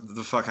whatever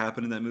the fuck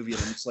happened in that movie.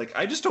 And I'm just like,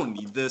 I just don't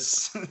need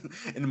this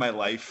in my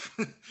life.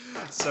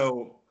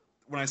 So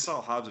when I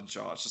saw Hobbs and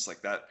Shaw, it's just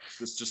like that.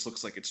 This just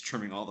looks like it's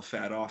trimming all the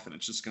fat off, and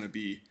it's just going to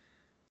be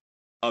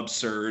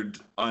absurd,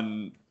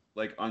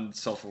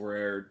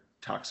 unself-aware,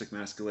 toxic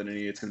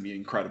masculinity. It's going to be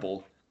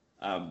incredible.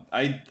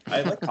 I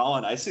like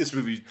Colin. I see this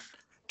movie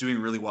doing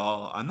really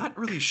well. I'm not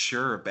really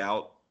sure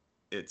about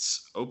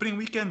its opening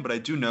weekend, but I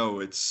do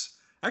know it's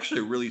actually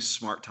a really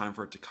smart time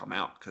for it to come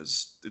out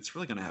because it's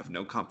really going to have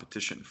no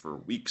competition for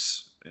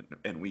weeks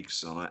and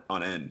weeks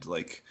on end.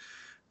 Like,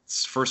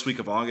 it's first week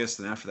of August,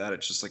 and after that,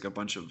 it's just like a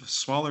bunch of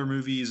smaller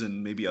movies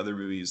and maybe other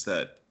movies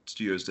that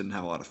studios didn't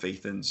have a lot of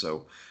faith in.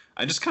 So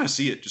I just kind of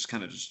see it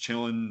just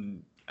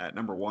chilling at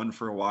 #1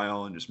 for a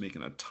while and just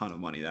making a ton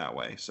of money that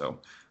way. So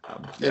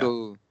yeah.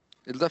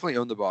 It'll definitely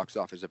own the box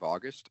office of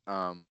August.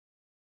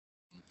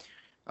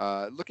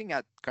 Looking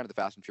at kind of the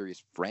Fast and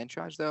Furious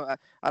franchise, though,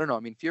 I don't know.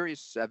 I mean,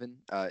 Furious 7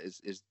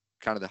 is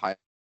kind of the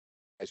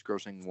highest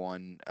grossing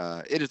one.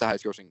 It is the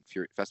highest grossing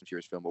Fast and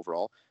Furious film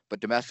overall, but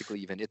domestically,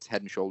 even it's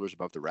head and shoulders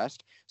above the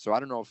rest. So I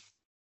don't know if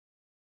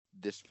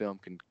this film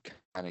can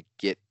kind of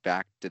get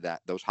back to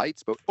those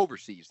heights, but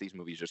overseas, these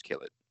movies just kill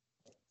it.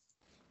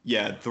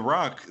 Yeah, The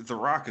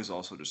Rock is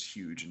also just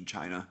huge in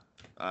China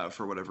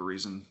for whatever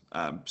reason.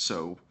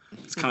 So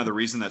it's kind of the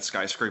reason that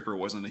Skyscraper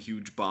wasn't a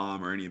huge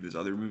bomb or any of his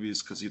other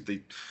movies because they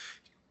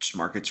just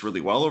markets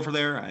really well over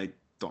there. I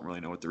don't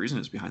really know what the reason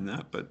is behind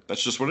that, but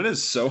that's just what it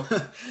is. So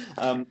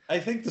I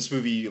think this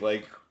movie,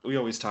 like we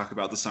always talk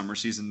about the summer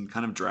season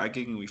kind of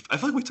dragging. I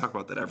feel like we talk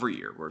about that every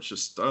year where it's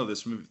just,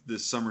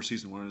 this summer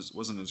season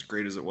wasn't as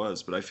great as it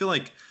was. But I feel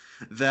like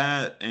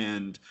that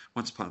and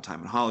Once Upon a Time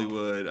in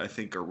Hollywood, I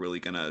think are really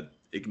going to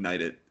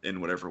ignite it in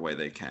whatever way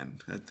they can.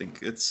 I think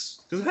because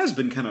it has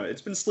been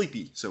it's been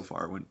sleepy so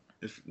far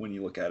when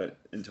you look at it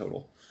in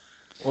total.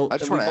 Well, I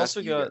just we've want to also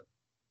ask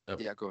got.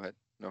 Yeah, go ahead.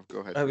 No, go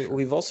ahead. I mean, sure.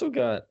 we've also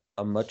got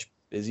a much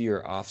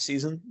busier off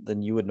season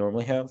than you would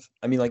normally have.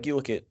 I mean, like you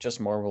look at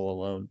just Marvel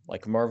alone.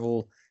 Like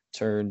Marvel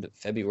turned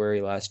February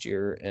last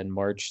year and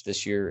March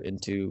this year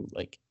into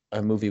like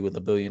a movie with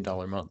 $1 billion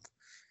month.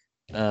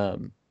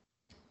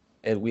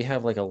 and we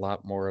have like a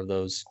lot more of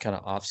those kind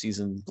of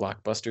off-season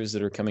blockbusters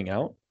that are coming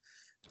out,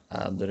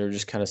 that are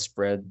just kind of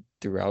spread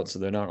throughout, so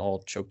they're not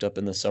all choked up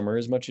in the summer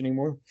as much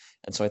anymore.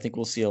 And so I think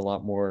we'll see a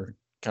lot more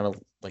kind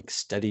of like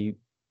steady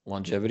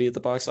longevity at the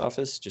box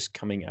office, just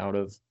coming out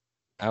of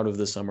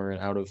the summer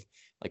and out of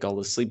like all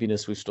the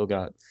sleepiness. We've still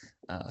got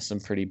some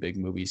pretty big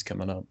movies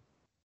coming up.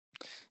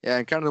 Yeah,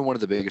 and kind of one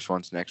of the biggest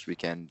ones next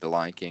weekend, The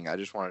Lion King. I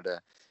just wanted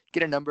to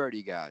get a number out of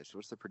you guys.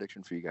 What's the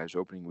prediction for you guys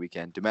opening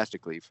weekend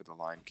domestically for The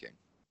Lion King?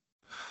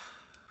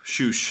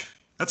 Shoosh.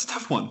 That's a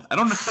tough one. I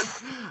don't know.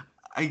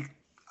 I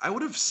I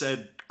would have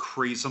said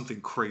something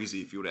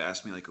crazy if you would have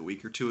asked me like a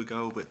week or two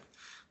ago, but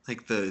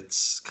like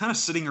it's kind of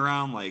sitting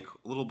around like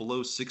a little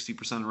below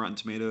 60% Rotten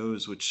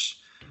Tomatoes, which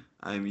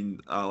I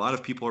mean a lot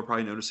of people are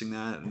probably noticing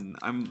that, and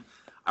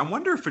I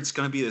wonder if it's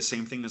going to be the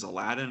same thing as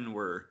Aladdin,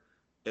 where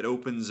it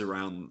opens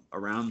around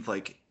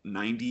like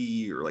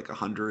 90 or like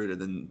 100,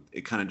 and then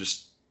it kind of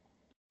just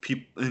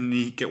people, and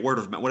you get word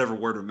of whatever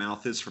word of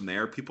mouth is from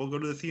there. People go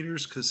to the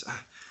theaters because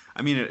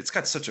I mean it's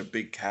got such a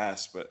big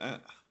cast, but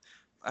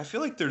I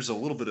feel like there's a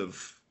little bit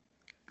of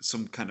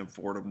some kind of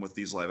boredom with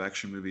these live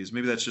action movies.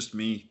 Maybe that's just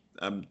me.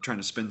 I'm trying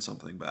to spin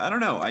something, but I don't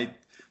know.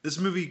 This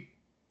movie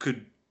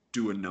could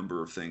do a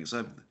number of things.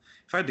 If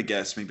I had to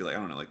guess, maybe like I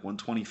don't know, like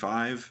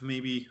 125,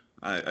 maybe.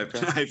 Okay.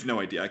 I have no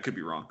idea. I could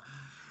be wrong.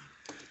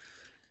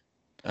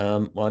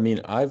 Well, I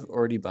mean, I've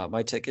already bought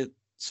my ticket,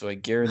 so I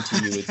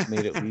guarantee you it's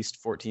made at least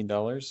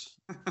 $14.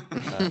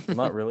 Well,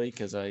 not really,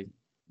 because I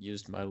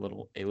used my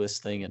little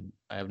A-list thing, and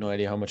I have no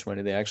idea how much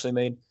money they actually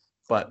made.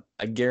 But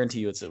I guarantee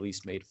you it's at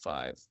least made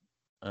five.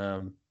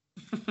 Um,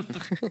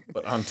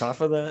 but on top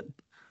of that,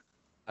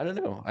 I don't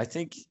know. I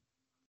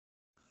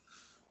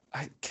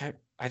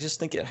just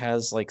think it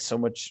has like so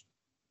much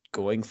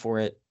going for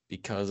it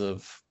because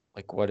of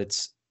like what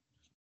it's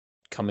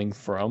coming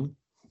from,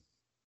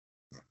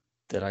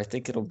 that I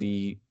think it'll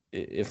be,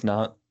 if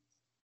not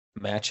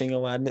matching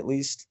Aladdin at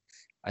least,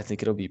 I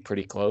think it'll be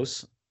pretty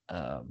close.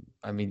 I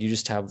mean, you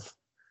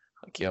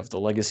have the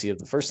legacy of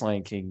the first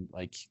Lion King,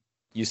 like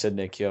you said,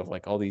 Nick. You have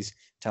like all these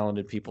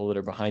talented people that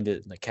are behind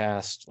it in the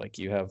cast. Like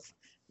you have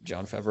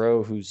John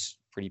Favreau, who's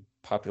pretty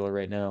popular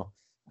right now.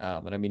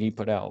 And I mean, he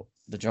put out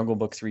The Jungle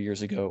Book 3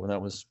 years ago, and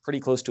that was pretty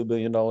close to $1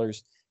 billion.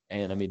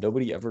 And I mean,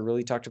 nobody ever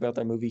really talked about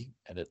that movie,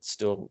 and it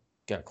still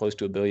got close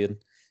to $1 billion.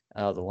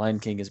 The Lion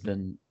King has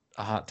been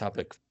a hot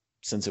topic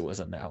since it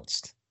was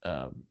announced.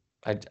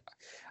 I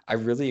I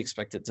really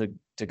expect it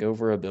to go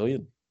for $1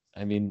 billion.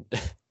 I mean,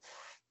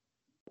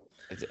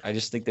 I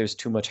just think there's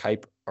too much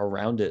hype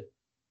around it.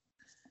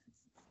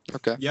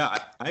 Okay. Yeah,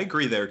 I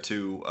agree there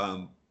too.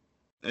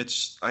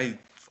 It's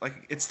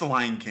the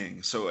Lion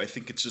King, so I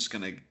think it's just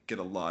gonna get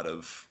a lot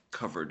of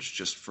coverage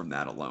just from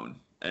that alone,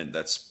 and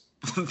that's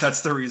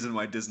that's the reason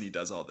why Disney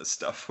does all this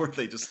stuff, where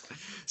they just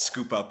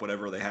scoop up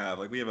whatever they have.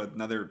 Like we have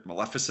another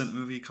Maleficent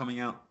movie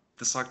coming out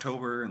this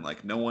October, and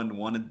like no one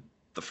wanted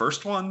the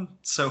first one,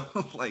 so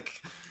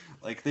like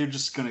they're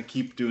just gonna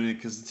keep doing it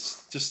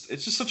because it's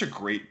just such a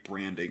great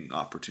branding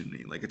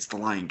opportunity. Like it's the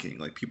Lion King,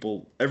 like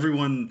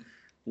everyone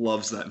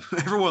loves that.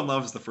 Everyone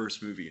loves the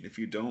first movie, and if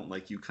you don't,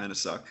 like, you kind of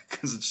suck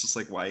because it's just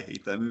like, why I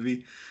hate that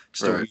movie.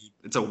 Right.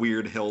 It's a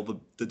weird hill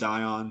to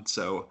die on.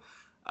 So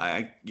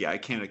I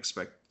can't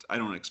expect. I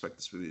don't expect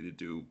this movie to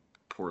do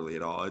poorly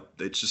at all.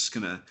 It's just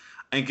gonna.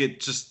 I think it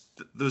just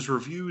those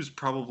reviews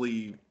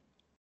probably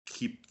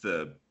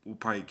will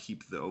probably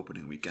keep the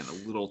opening weekend a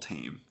little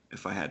tame,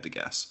 if I had to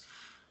guess.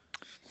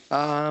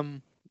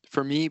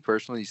 For me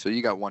personally, so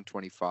you got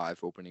 125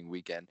 opening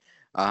weekend.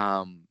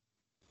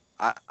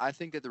 I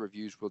think that the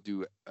reviews will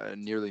do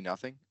nearly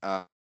nothing.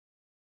 Oh,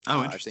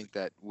 I interesting. think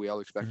that we all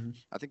expect. Mhm.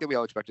 I think that we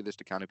all expected this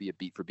to kind of be a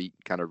beat for beat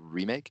kind of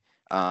remake.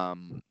 Uh,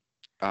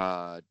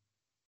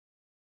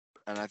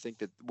 and I think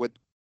that what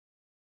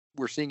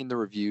we're seeing in the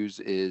reviews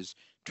is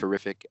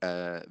terrific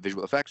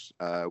visual effects.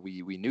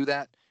 We knew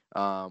that.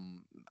 I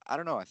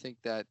don't know. I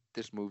think that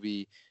this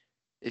movie,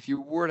 if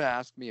you were to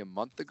ask me a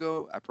month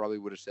ago, I probably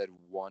would have said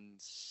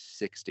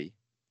 160.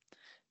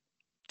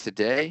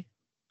 Today,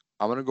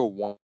 I'm gonna go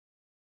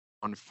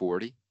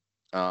 140.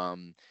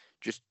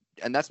 Just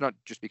and that's not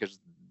just because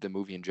the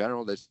movie in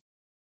general. That's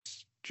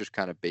just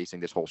kind of basing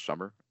this whole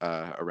summer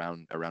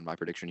around my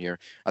prediction here.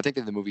 I think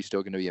that the movie's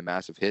still going to be a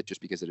massive hit just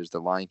because it is The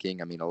Lion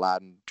King. I mean,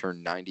 Aladdin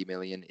turned 90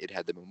 million. It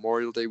had the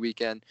Memorial Day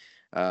weekend.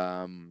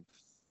 Um,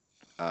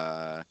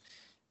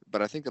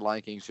 but I think The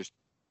Lion King is just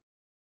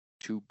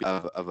too big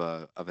of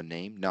a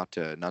name not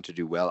to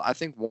do well. I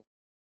think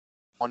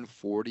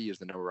 140 is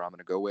the number I'm going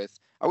to go with.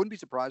 I wouldn't be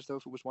surprised though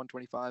if it was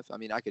 125. I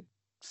mean, I could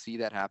see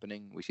that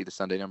happening. We see the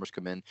Sunday numbers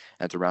come in, and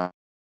it's around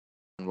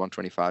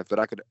 125. But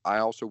I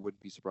also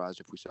wouldn't be surprised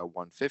if we saw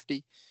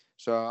 150.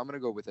 So I'm going to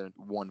go with a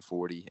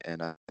 140,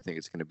 and I think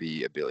it's going to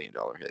be $1 billion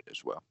hit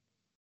as well.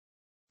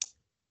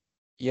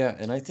 Yeah,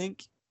 and I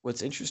think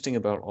what's interesting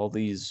about all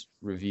these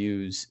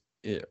reviews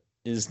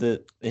is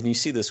that, and you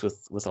see this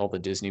with all the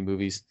Disney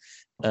movies,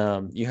 they're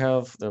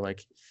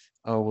like,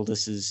 oh well,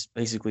 this is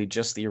basically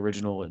just the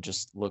original. It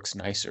just looks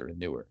nicer and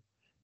newer.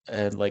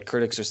 and like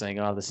critics are saying,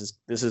 oh, this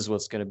is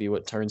what's going to be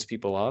what turns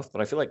people off.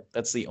 But I feel like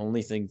that's the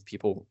only thing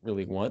people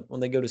really want when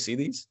they go to see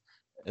these.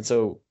 And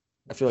so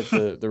I feel like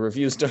the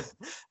reviews don't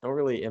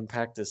really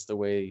impact us the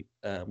way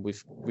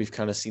we've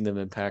kind of seen them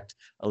impact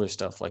other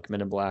stuff like Men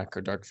in Black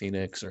or Dark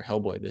Phoenix or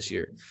Hellboy this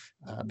year,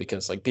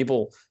 because like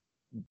people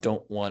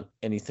don't want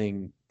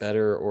anything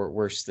better or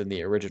worse than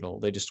the original.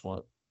 They just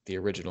want the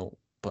original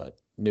but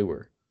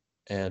newer,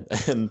 and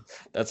and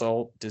that's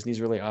all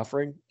Disney's really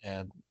offering.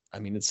 And I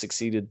mean, it's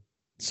succeeded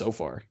so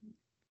far.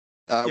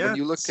 When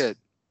you look at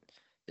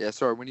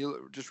when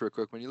you just real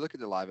quick, when you look at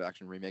the live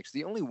action remakes,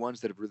 the only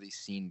ones that have really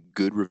seen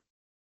good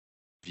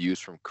reviews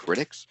from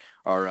critics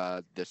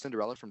are the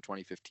Cinderella from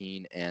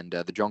 2015 and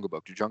the Jungle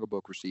Book. The Jungle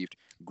Book received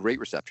great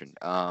reception.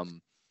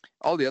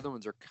 All the other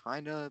ones are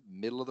kind of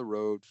middle of the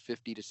road,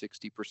 50 to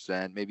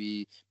 60%,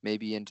 maybe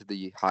into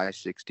the high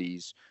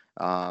 60s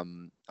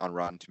on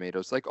Rotten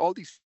Tomatoes. Like all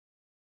these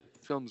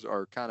films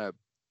are kind of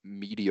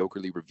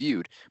mediocrely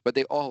reviewed, but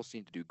they all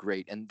seem to do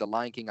great. And The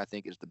Lion King, I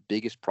think, is the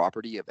biggest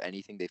property of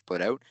anything they've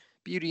put out.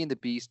 Beauty and the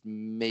Beast,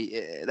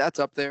 that's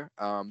up there.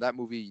 That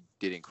movie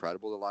did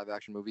incredible, the live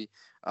action movie.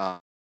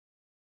 But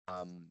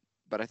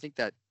I think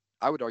that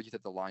I would argue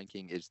that The Lion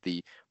King is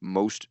the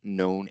most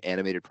known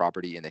animated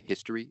property in the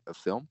history of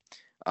film.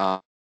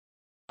 I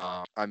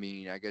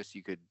mean, I guess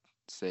you could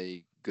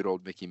say good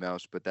old Mickey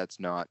Mouse, but that's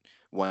not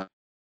one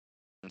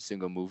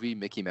single movie.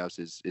 Mickey Mouse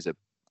is a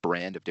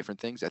brand of different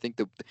things. I think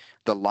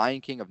the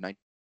Lion King of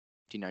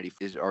 1990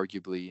 is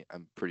arguably,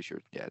 I'm pretty sure,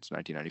 it's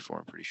 1994.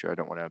 I'm pretty sure. I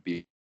don't want to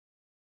be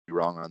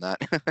wrong on that.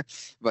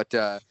 But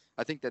I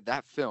think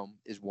that film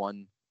is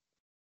one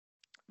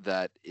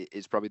that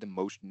is probably the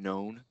most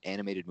known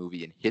animated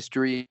movie in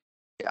history.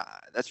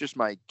 That's just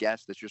my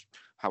guess. That's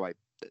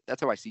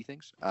how I see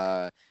things.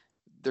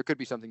 There could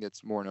be something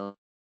that's more known.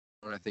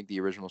 I think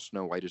the original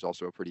Snow White is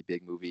also a pretty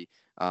big movie.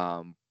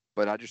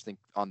 But I just think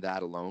on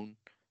that alone,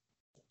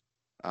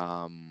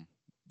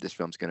 this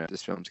film's gonna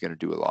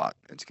do a lot.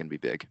 It's gonna be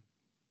big.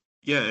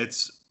 Yeah,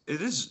 it's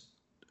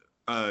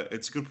a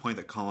good point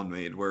that Colin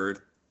made, where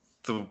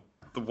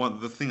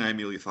the thing I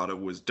immediately thought of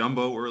was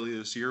Dumbo earlier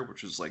this year,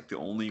 which is like the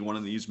only one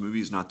of these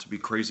movies not to be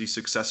crazy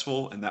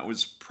successful, and that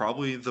was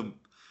probably the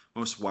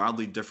most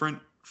wildly different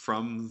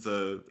from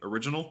the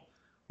original,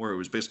 where it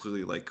was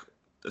basically like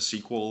a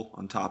sequel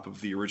on top of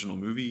the original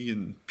movie,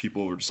 and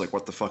people were just like,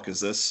 "What the fuck is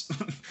this?"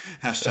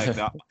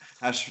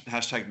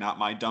 hashtag not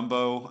my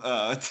Dumbo.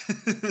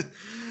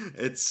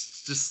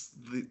 It's just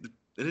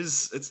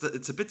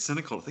it's a bit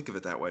cynical to think of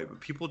it that way,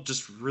 but people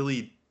just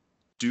really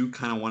do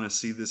kind of want to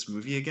see this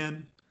movie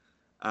again.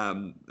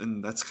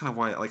 And that's kind of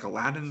why, like,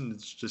 Aladdin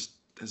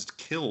has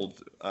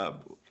killed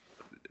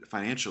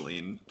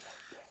financially,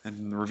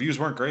 and the reviews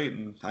weren't great,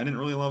 and I didn't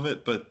really love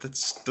it, but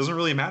that doesn't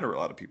really matter to a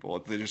lot of people.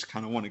 They just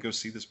kind of want to go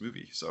see this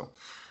movie. So,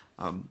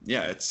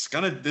 it's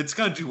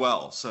gonna do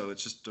well. So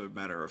it's just a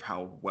matter of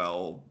how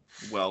well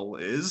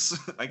is,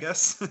 I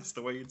guess, that's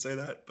the way you'd say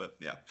that. But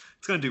yeah,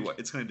 it's gonna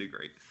do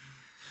great.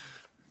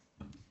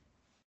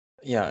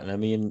 Yeah, and I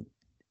mean,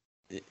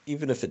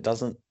 even if it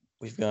doesn't,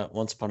 we've got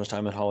Once Upon a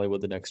Time in Hollywood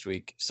the next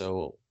week,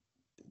 so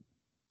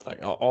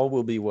like all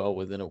will be well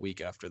within a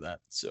week after that.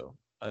 So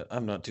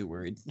I'm not too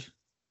worried.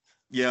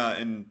 Yeah,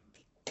 and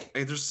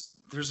there's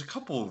a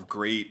couple of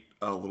great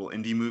little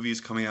indie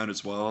movies coming out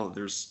as well.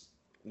 There's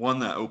one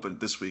that opened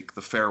this week,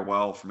 The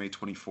Farewell from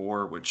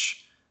A24,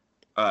 which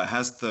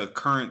has the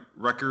current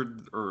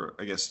record, or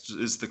I guess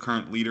is the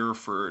current leader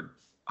for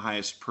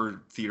highest per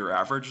theater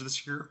average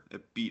this year.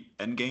 It beat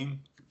Endgame,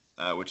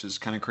 which is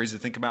kind of crazy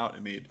to think about.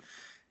 It made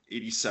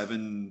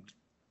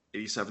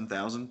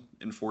 87,000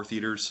 in 4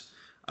 theaters,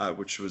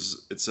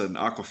 it's an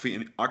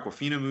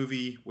Aquafina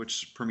movie,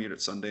 which premiered at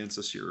Sundance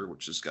this year,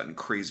 which has gotten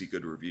crazy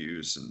good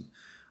reviews, and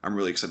I'm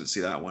really excited to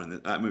see that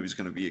one. That movie's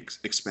going to be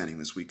expanding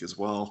this week as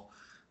well.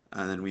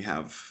 And then we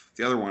have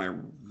the other one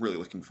I'm really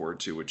looking forward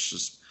to, which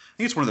is, I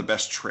think it's one of the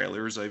best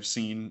trailers I've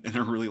seen in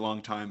a really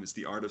long time. It's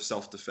The Art of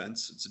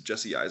Self-Defense. It's a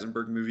Jesse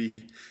Eisenberg movie.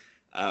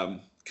 Kind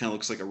of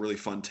looks like a really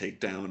fun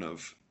takedown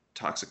of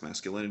toxic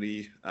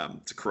masculinity.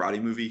 It's a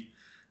karate movie.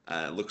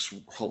 It looks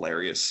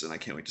hilarious, and I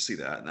can't wait to see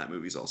that. And that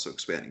movie's also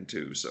expanding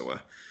too. So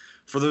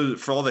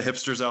for all the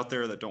hipsters out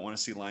there that don't want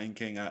to see Lion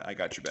King, I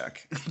got your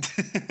back.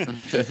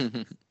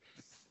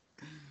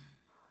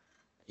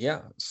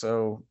 Yeah,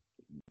 so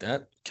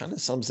that kind of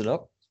sums it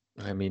up.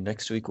 I mean,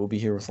 next week we'll be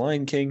here with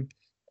Lion King,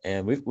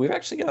 and we've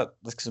actually got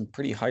like some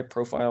pretty high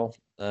profile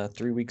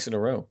 3 weeks in a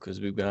row, because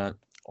we've got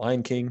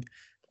Lion King,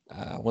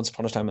 Once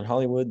Upon a Time in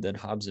Hollywood, then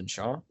Hobbs and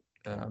Shaw.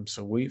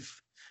 So we've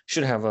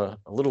should have a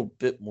little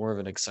bit more of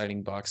an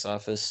exciting box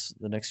office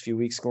the next few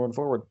weeks going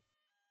forward.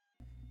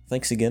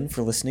 Thanks again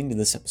for listening to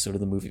this episode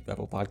of the Movie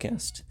Babble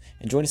podcast,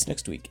 and join us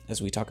next week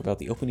as we talk about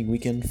the opening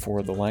weekend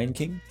for The Lion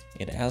King.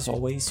 And as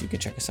always, you can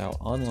check us out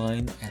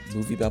online at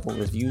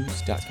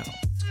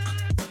moviebabblereviews.com.